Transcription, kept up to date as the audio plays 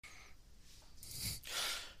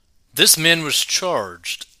This man was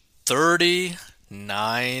charged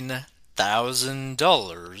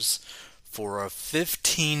 $39,000 for a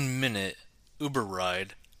 15-minute Uber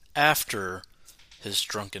ride after his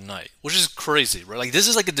drunken night, which is crazy, right? Like, this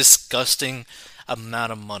is like a disgusting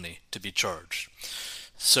amount of money to be charged.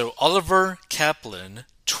 So, Oliver Kaplan,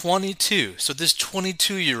 22, so this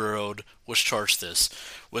 22-year-old was charged this,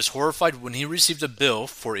 was horrified when he received a bill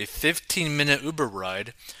for a 15-minute Uber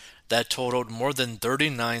ride that totaled more than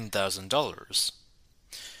 $39,000.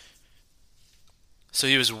 So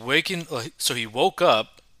he woke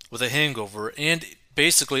up with a hangover and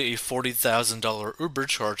basically a $40,000 Uber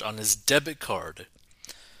charge on his debit card.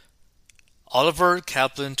 Oliver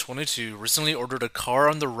Kaplan, 22, recently ordered a car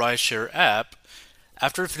on the rideshare app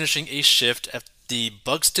after finishing a shift at the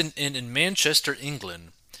Buxton Inn in Manchester,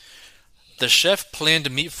 England. The chef planned to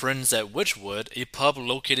meet friends at Witchwood, a pub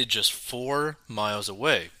located just 4 miles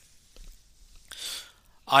away.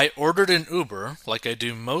 I ordered an Uber, like I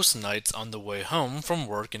do most nights on the way home from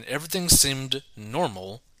work, and everything seemed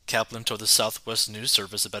normal, Kaplan told the Southwest News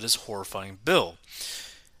Service about his horrifying bill.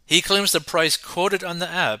 He claims the price quoted on the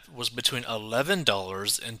app was between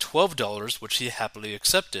 $11 and $12, which he happily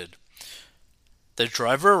accepted. The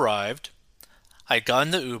driver arrived, I got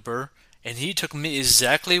in the Uber, and he took me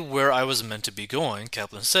exactly where I was meant to be going,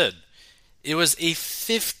 Kaplan said. It was a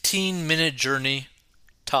 15-minute journey,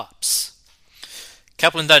 tops.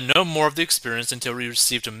 Kaplan had no more of the experience until he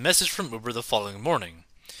received a message from Uber the following morning.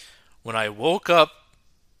 When I woke up,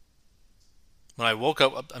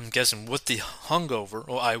 I'm guessing with the hungover,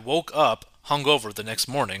 or I woke up hungover the next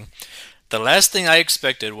morning. The last thing I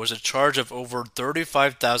expected was a charge of over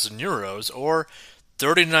 35,000 euros or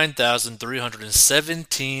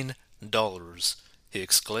 $39,317, he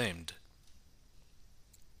exclaimed.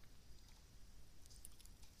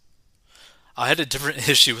 I had a different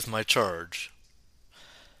issue with my charge.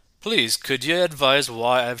 Please, could you advise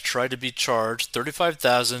why I've tried to be charged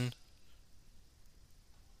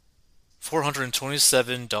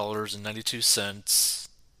 $35,427.92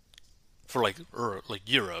 for like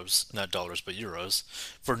euros, not dollars, but euros,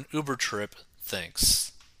 for an Uber trip?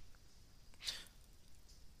 Thanks.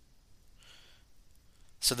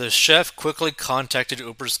 So the chef quickly contacted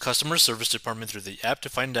Uber's customer service department through the app to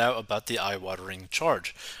find out about the eye-watering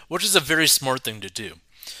charge, which is a very smart thing to do.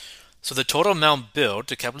 So the total amount billed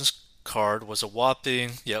to Kaplan's card was a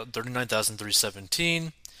whopping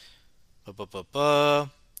 39,317.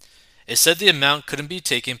 It said the amount couldn't be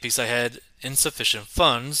taken because I had insufficient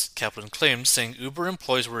funds, Kaplan claimed, saying Uber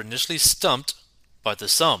employees were initially stumped by the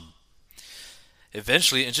sum.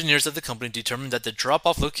 Eventually, engineers at the company determined that the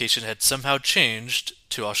drop-off location had somehow changed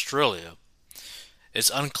to Australia. It's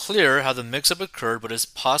unclear how the mix-up occurred, but it's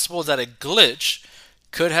possible that a glitch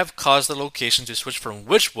could have caused the location to switch from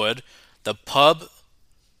Witchwood, the pub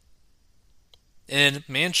in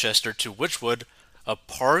Manchester, to Witchwood, a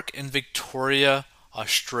park in Victoria,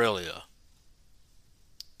 Australia.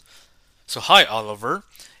 So, hi Oliver.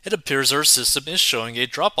 It appears our system is showing a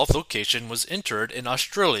drop-off location was entered in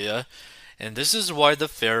Australia, and this is why the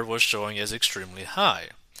fare was showing as extremely high.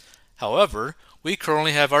 However, we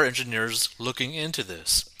currently have our engineers looking into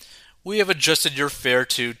this. We have adjusted your fare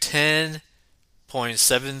to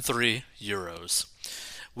 10.73 euros.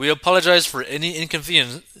 We apologize for any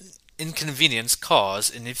inconvenience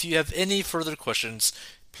caused, and if you have any further questions,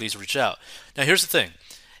 please reach out. Now, here's the thing.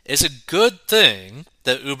 It's a good thing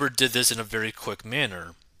that Uber did this in a very quick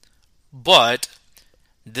manner, but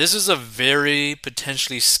this is a very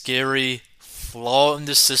potentially scary flaw in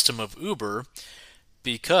the system of Uber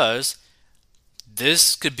because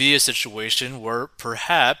this could be a situation where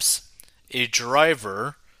perhaps a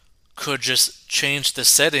driver could just change the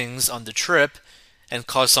settings on the trip and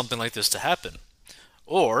cause something like this to happen.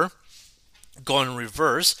 Or, going in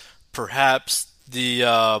reverse, perhaps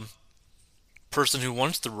the person who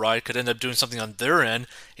wants the ride could end up doing something on their end,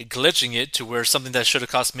 glitching it to where something that should have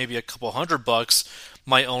cost maybe a couple $100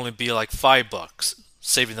 might only be like $5,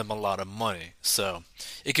 saving them a lot of money. So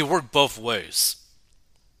it can work both ways.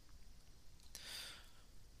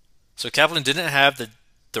 So Kaplan didn't have the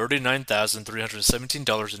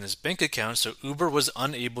 $39,317 in his bank account, so Uber was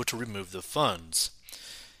unable to remove the funds.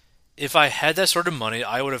 If I had that sort of money,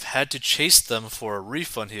 I would have had to chase them for a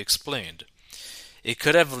refund, he explained. It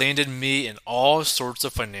could have landed me in all sorts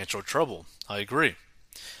of financial trouble. I agree.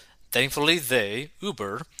 Thankfully,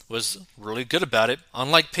 Uber, was really good about it,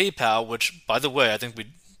 unlike PayPal, which, by the way, I think we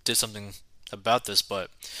did something about this, but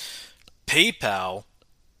PayPal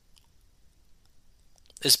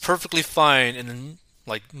is perfectly fine in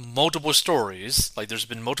like multiple stories. Like there's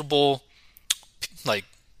been multiple like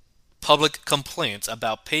public complaints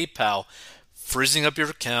about PayPal freezing up your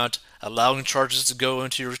account, allowing charges to go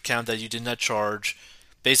into your account that you did not charge,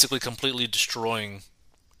 basically completely destroying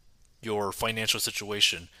your financial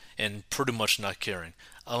situation and pretty much not caring,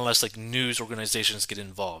 unless like news organizations get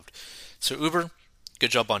involved. So Uber,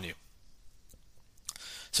 good job on you.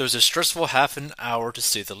 So it was a stressful half an hour to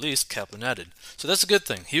say the least, Kaplan added. So that's a good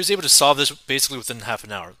thing. He was able to solve this basically within half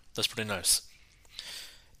an hour. That's pretty nice.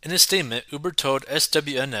 In a statement, Uber told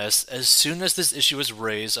SWNS as soon as this issue was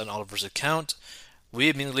raised on Oliver's account, we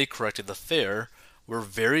immediately corrected the fare. We're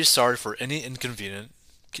very sorry for any inconvenience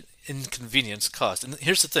caused. And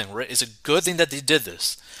here's the thing, right? It's a good thing that they did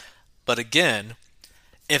this. But again,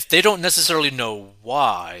 if they don't necessarily know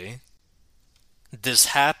why this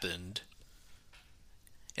happened,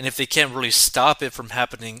 and if they can't really stop it from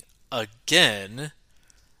happening again,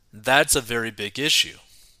 that's a very big issue.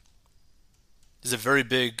 It's a very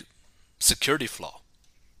big security flaw.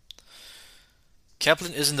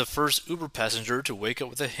 Kaplan isn't the first Uber passenger to wake up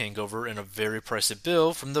with a hangover and a very pricey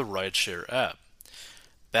bill from the rideshare app.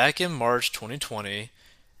 Back in March 2020,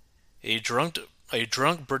 a drunk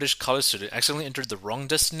British college student accidentally entered the wrong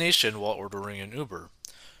destination while ordering an Uber.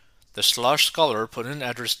 The slosh scholar put in an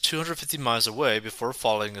address 250 miles away before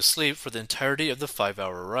falling asleep for the entirety of the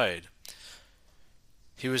 5-hour ride.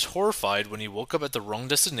 He was horrified when he woke up at the wrong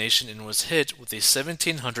destination and was hit with a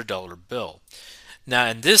 $1,700 bill. Now,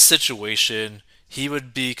 in this situation, he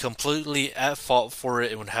would be completely at fault for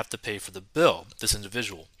it and would have to pay for the bill, this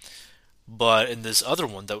individual. But in this other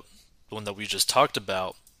one, the one that we just talked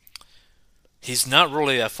about, he's not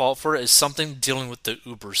really at fault for it. It's something dealing with the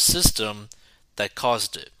Uber system that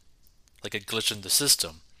caused it, like a glitch in the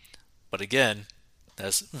system. But again,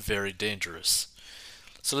 that's very dangerous.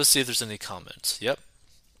 So let's see if there's any comments. Yep.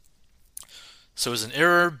 So it was an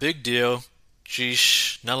error, big deal.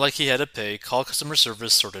 Geesh, not like he had to pay. Call customer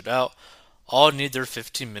service, sort it out. All need their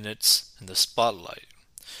 15 minutes in the spotlight.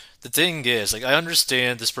 The thing is, like, I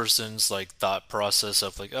understand this person's like thought process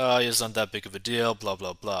of like, oh, it's not that big of a deal, blah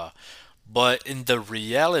blah blah. But in the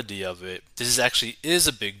reality of it, this actually is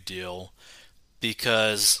a big deal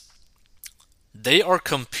because they are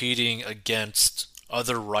competing against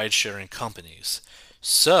other ride-sharing companies.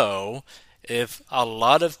 So, if a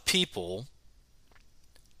lot of people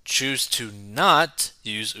choose to not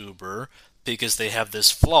use Uber because they have this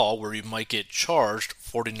flaw where you might get charged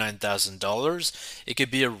 $49,000, it could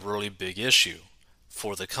be a really big issue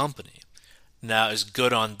for the company. Now, it's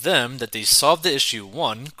good on them that they solved the issue,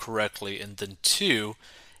 one, correctly, and then two,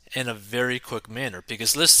 in a very quick manner.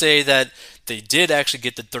 Because let's say that they did actually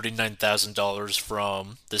get the $39,000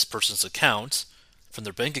 from this person's account, from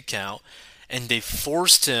their bank account, and they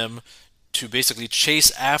forced him to basically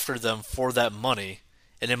chase after them for that money,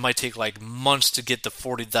 and it might take like months to get the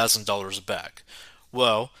 $40,000 back.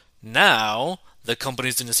 Well, now the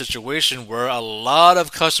company's in a situation where a lot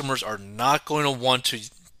of customers are not going to want to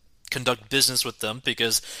conduct business with them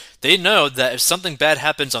because they know that if something bad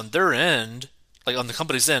happens on their end, like on the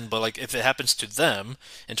company's end, but like if it happens to them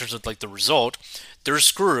in terms of like the result, they're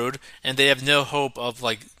screwed and they have no hope of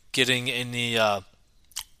like getting any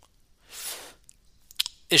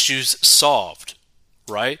issues solved,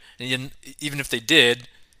 right? And even if they did,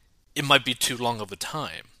 it might be too long of a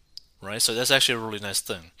time, right? So that's actually a really nice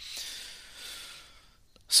thing.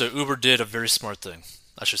 So Uber did a very smart thing,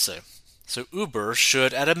 I should say. So Uber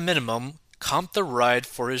should, at a minimum, comp the ride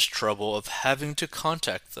for his trouble of having to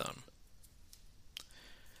contact them.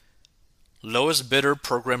 Lowest bidder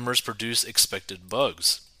programmers produce expected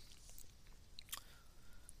bugs.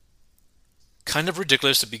 Kind of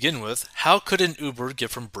ridiculous to begin with. How could an Uber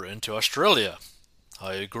get from Britain to Australia?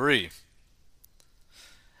 I agree.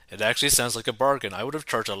 It actually sounds like a bargain. I would have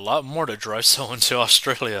charged a lot more to drive someone to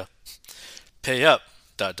Australia. Pay up, ...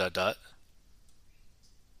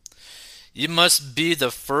 You must be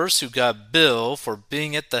the first who got Bill for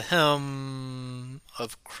being at the helm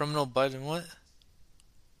of criminal Biden. What?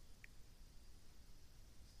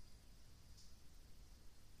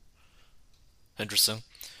 Interesting.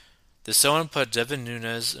 Did someone put Devin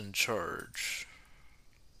Nunes in charge?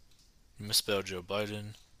 You misspelled Joe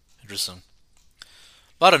Biden. Interesting.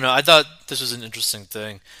 But I don't know. I thought this was an interesting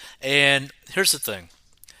thing. And here's the thing.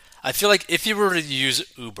 I feel like if you were to use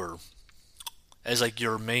Uber as like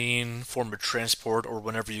your main form of transport or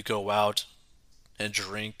whenever you go out and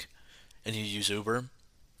drink and you use Uber,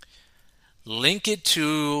 link it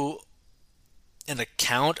to an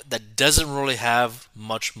account that doesn't really have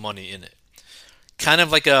much money in it. Kind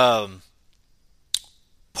of like a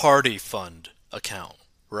party fund account,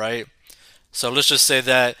 right? So let's just say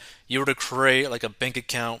that you were to create like a bank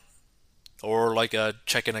account or like a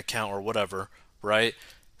checking account or whatever, right?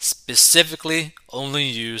 specifically only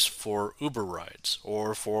used for Uber rides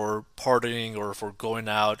or for partying or for going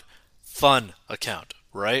out fun account,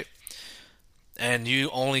 right? And you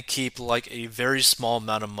only keep like a very small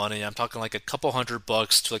amount of money. I'm talking like a couple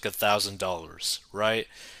 $100 to like $1,000, right?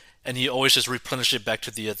 And you always just replenish it back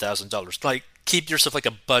to the $1,000. Like keep yourself like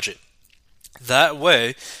a budget. That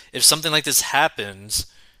way, if something like this happens,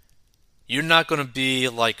 you're not going to be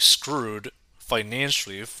like screwed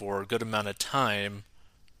financially for a good amount of time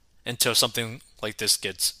until something like this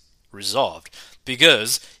gets resolved.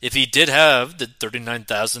 Because if he did have the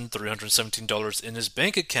 $39,317 in his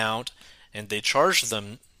bank account and they charged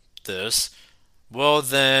them this, well,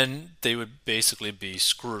 then they would basically be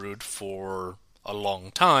screwed for a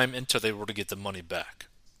long time until they were to get the money back,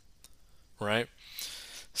 right?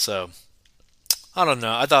 So, I don't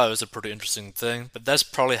know. I thought it was a pretty interesting thing, but that's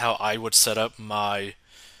probably how I would set up my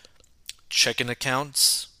checking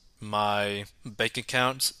accounts, my bank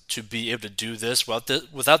accounts to be able to do this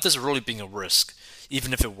without this really being a risk,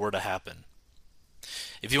 even if it were to happen.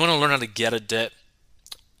 If you want to learn how to get out of debt,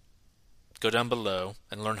 go down below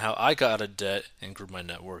and learn how I got out of debt and grew my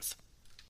net worth.